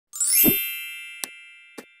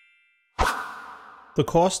The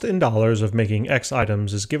cost in dollars of making X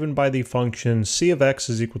items is given by the function C of X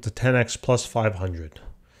is equal to 10X plus 500.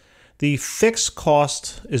 The fixed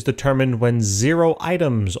cost is determined when 0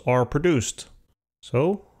 items are produced.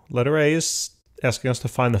 So letter A is asking us to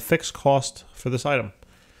find the fixed cost for this item.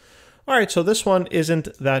 All right, so this one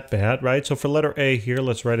isn't that bad, right? So for letter A here,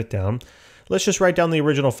 let's write it down. Let's just write down the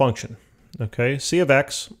original function. Okay, C of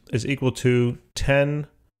X is equal to 10X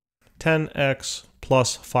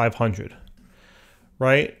plus 500.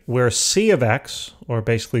 Right, where C of X, or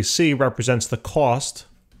basically C, represents the cost,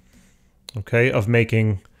 okay, of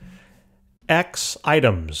making X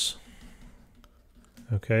items.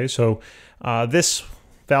 Okay, so this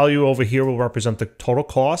value over here will represent the total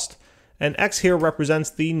cost, and X here represents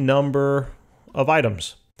the number of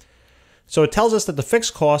items. So it tells us that the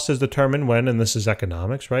fixed cost is determined when, and this is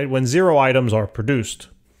economics, right, when 0 items are produced.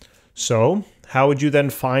 So how would you then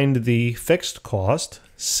find the fixed cost,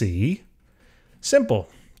 C? Simple.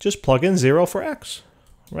 Just plug in 0 for X,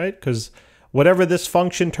 right? Because whatever this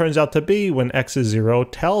function turns out to be when X is 0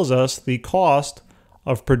 tells us the cost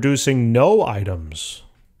of producing no items.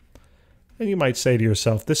 And you might say to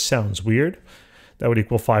yourself, this sounds weird. That would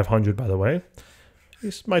equal 500, by the way.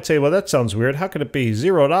 You might say, well, that sounds weird. How could it be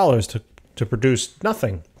 $0 to produce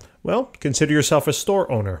nothing? Well, consider yourself a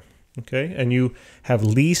store owner, okay? And you have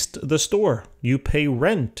leased the store. You pay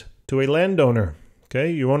rent to a landowner, okay?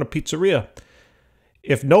 You own a pizzeria.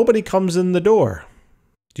 If nobody comes in the door,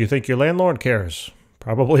 do you think your landlord cares?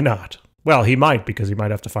 Probably not. Well, he might, because he might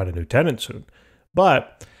have to find a new tenant soon.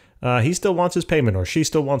 But he still wants his payment, or she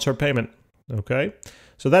still wants her payment. Okay?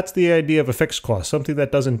 So that's the idea of a fixed cost, something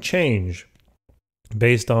that doesn't change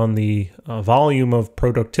based on the volume of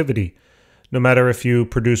productivity. No matter if you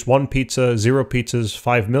produce 1 pizza, 0 pizzas,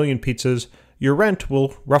 5 million pizzas, your rent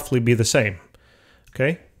will roughly be the same.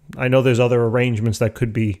 Okay? I know there's other arrangements that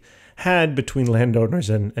could be had between landowners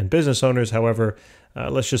and business owners. However,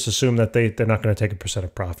 let's just assume that they're not going to take a %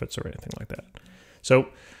 of profits or anything like that. So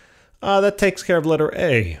that takes care of letter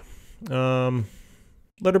A.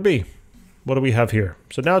 Letter B, what do we have here?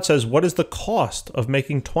 So now it says, what is the cost of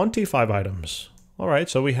making 25 items? All right,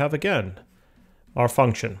 so we have, again, our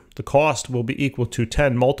function. The cost will be equal to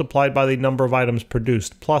 10 multiplied by the number of items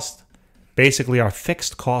produced, plus basically our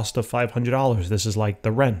fixed cost of $500. This is like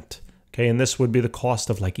the rent. Okay, and this would be the cost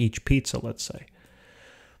of like each pizza, let's say.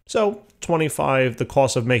 So 25, the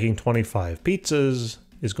cost of making 25 pizzas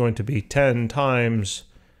is going to be 10 times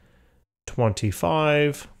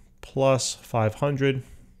 25 plus 500.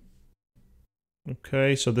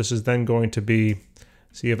 Okay, so this is then going to be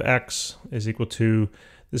C of X is equal to,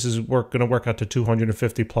 this is going to work out to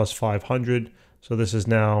 250 plus 500. So this is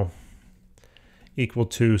now equal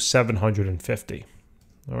to 750.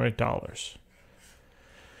 All right, dollars.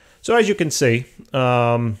 So as you can see,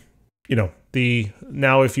 now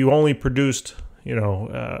if you only produced,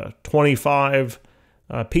 25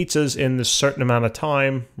 pizzas in this certain amount of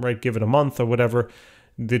time, right, given a month or whatever,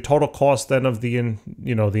 the total cost then of the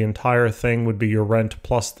entire thing would be your rent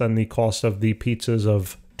plus then the cost of the pizzas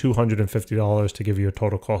of $250 to give you a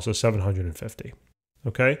total cost of $750.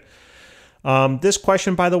 Okay. This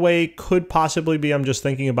question, by the way, could possibly be, I'm just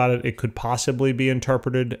thinking about it, it could possibly be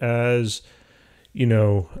interpreted as,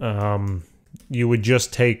 you would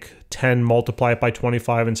just take 10, multiply it by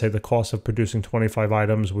 25, and say the cost of producing 25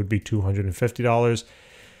 items would be $250.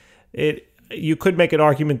 You could make an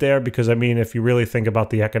argument there because, I mean, if you really think about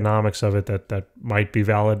the economics of it, that might be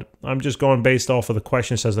valid. I'm just going based off of the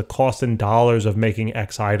question. It says the cost in dollars of making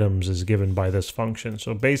X items is given by this function.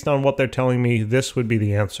 So based on what they're telling me, this would be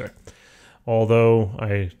the answer. Although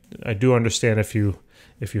I do understand if you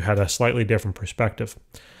had a slightly different perspective.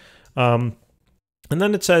 And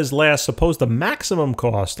then it says, last, suppose the maximum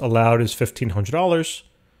cost allowed is $1,500.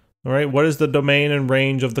 All right, what is the domain and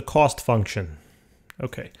range of the cost function?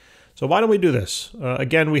 Okay, so why don't we do this?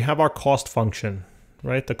 Again, we have our cost function,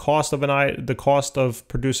 right? The cost of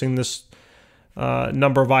producing this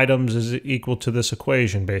number of items is equal to this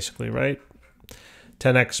equation, basically, right?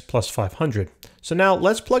 10x plus 500. So now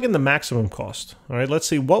let's plug in the maximum cost. All right, let's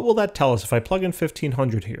see, what will that tell us if I plug in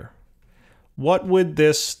 1,500 here? What would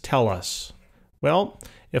this tell us? Well,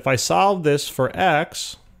 if I solve this for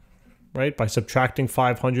x, right, by subtracting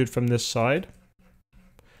 500 from this side,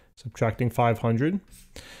 subtracting 500,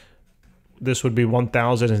 this would be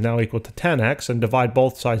 1,000 is now equal to 10x, and divide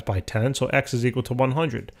both sides by 10, so x is equal to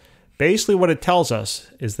 100. Basically what it tells us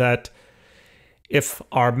is that if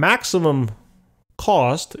our maximum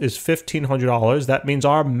cost is $1,500, that means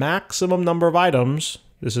our maximum number of items,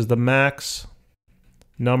 this is the max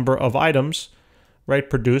number of items, right,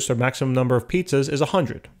 produced, or maximum number of pizzas is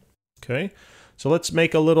 100. Okay, so let's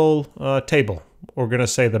make a little table. we're going to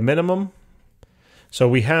say the minimum. So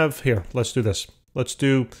we have here, let's do this.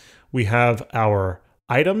 We have our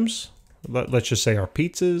items. Let's just say our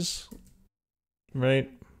pizzas, right?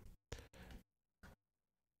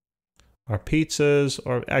 Our pizzas,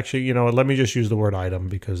 or actually, you know, let me just use the word item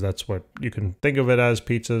because that's what you can think of it as,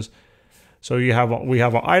 pizzas. So we have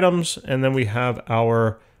our items, and then we have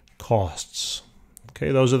our costs.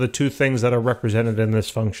 Okay, those are the two things that are represented in this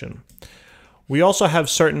function. We also have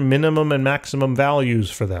certain minimum and maximum values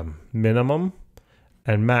for them. Minimum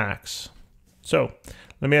and max. So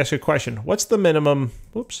let me ask you a question. What's the minimum,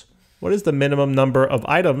 what is the minimum number of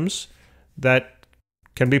items that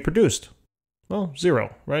can be produced? Well,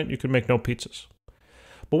 0, right? You can make no pizzas.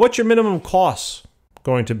 But what's your minimum costs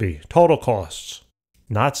going to be? Total costs.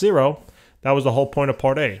 Not 0. That was the whole point of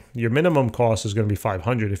part A. Your minimum cost is going to be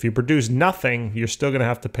 $500. If you produce nothing, you're still going to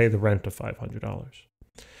have to pay the rent of $500.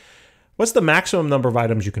 What's the maximum number of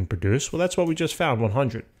items you can produce? Well, that's what we just found,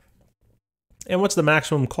 100. And what's the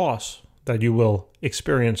maximum cost that you will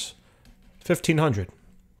experience? $1,500.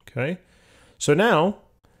 Okay? So now,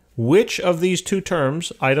 which of these two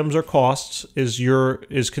terms, items or costs,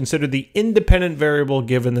 is considered the independent variable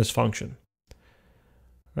given this function?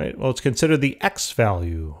 Right? Well, it's considered the x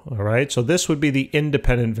value. All right? So this would be the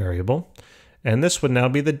independent variable, and this would now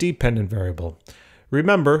be the dependent variable.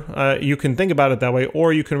 Remember, you can think about it that way,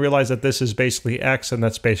 or you can realize that this is basically x and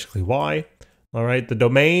that's basically y. All right? The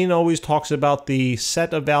domain always talks about the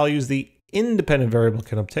set of values the independent variable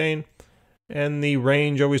can obtain, and the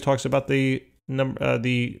range always talks about the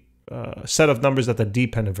set of numbers that the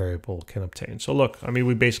dependent variable can obtain. So look, I mean,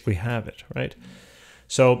 we basically have it, right?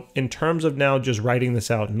 So in terms of now just writing this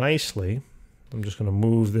out nicely, I'm just going to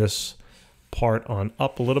move this part on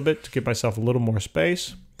up a little bit to give myself a little more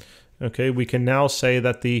space. Okay, we can now say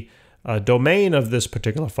that the domain of this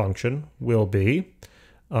particular function will be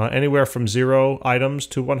anywhere from 0 items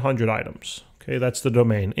to 100 items. Okay, that's the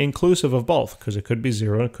domain, inclusive of both, because it could be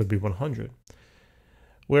 0 and it could be 100.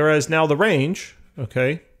 Whereas now the range,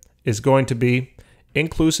 okay, is going to be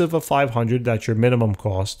inclusive of 500, that's your minimum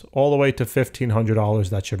cost, all the way to $1,500,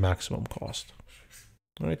 that's your maximum cost.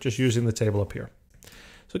 All right, just using the table up here.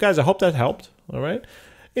 So guys, I hope that helped. All right,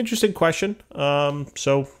 interesting question.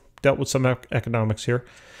 So dealt with some economics here.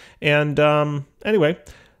 And anyway,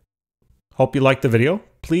 hope you liked the video.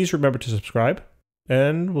 Please remember to subscribe,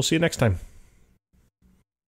 and we'll see you next time.